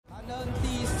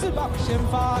翅膀先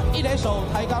发一垒手，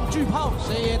台钢巨炮，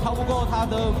谁也逃不过他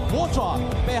的魔爪。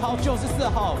背号94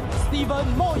号 Steven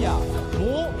莫亚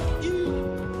魔鹰。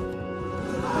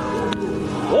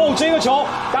哦，这个球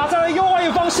打在了右外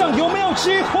野方向，有没有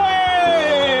机会？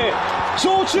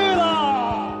出去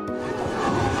了。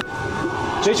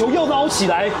这球又捞起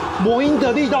来，魔鹰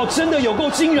的力道真的有够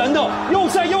惊人的，又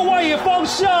在右外野方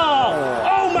向。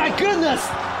Oh my goodness！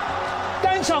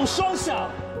 单场双响。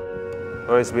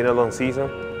Well, it's been a long season.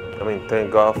 I mean, thank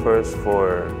God first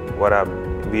for what I've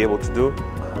been able to do.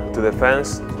 To the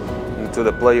fans, and to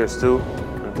the players too,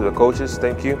 and to the coaches,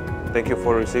 thank you. Thank you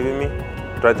for receiving me.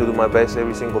 Try to do my best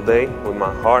every single day with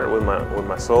my heart, with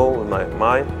my soul, with my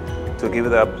mind, to give it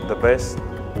the best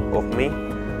of me.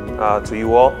 To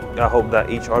you all, I hope that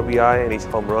each RBI and each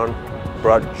home run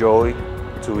brought joy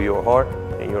to your heart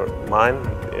and your mind,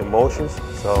 emotions.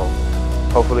 So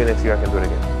hopefully next year I can do it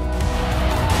again.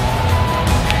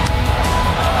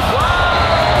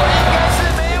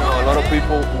 A lot of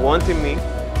people wanting me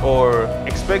or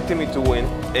expecting me to win,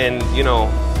 and you know,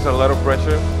 it's a lot of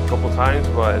pressure a couple times,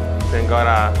 but thank God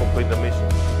I complete the mission.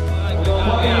 I don't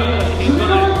know if he's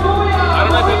gonna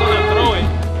throw it.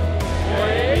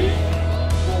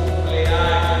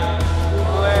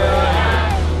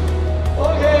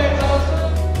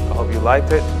 I hope you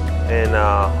liked it, and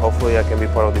hopefully I can be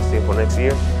part of this team for next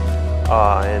year,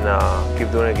 and keep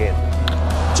doing it again.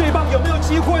 这棒有没有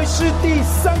机会是第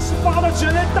38的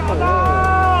全垒打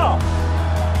呢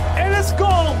 ？And let's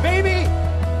go, baby!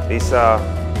 It's a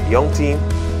young team,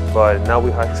 but now we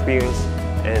have experience,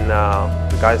 and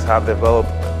the guys have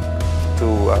developed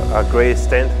to a great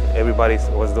extent. Everybody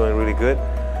was doing really good.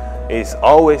 It's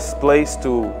always place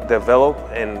to develop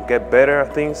and get better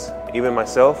at things. Even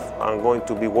myself, I'm going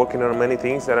to be working on many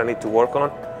things that I need to work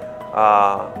on.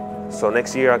 So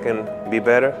next year I can be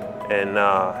better and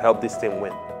help this team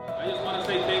win. I just want to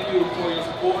say thank you for your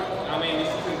support. I mean,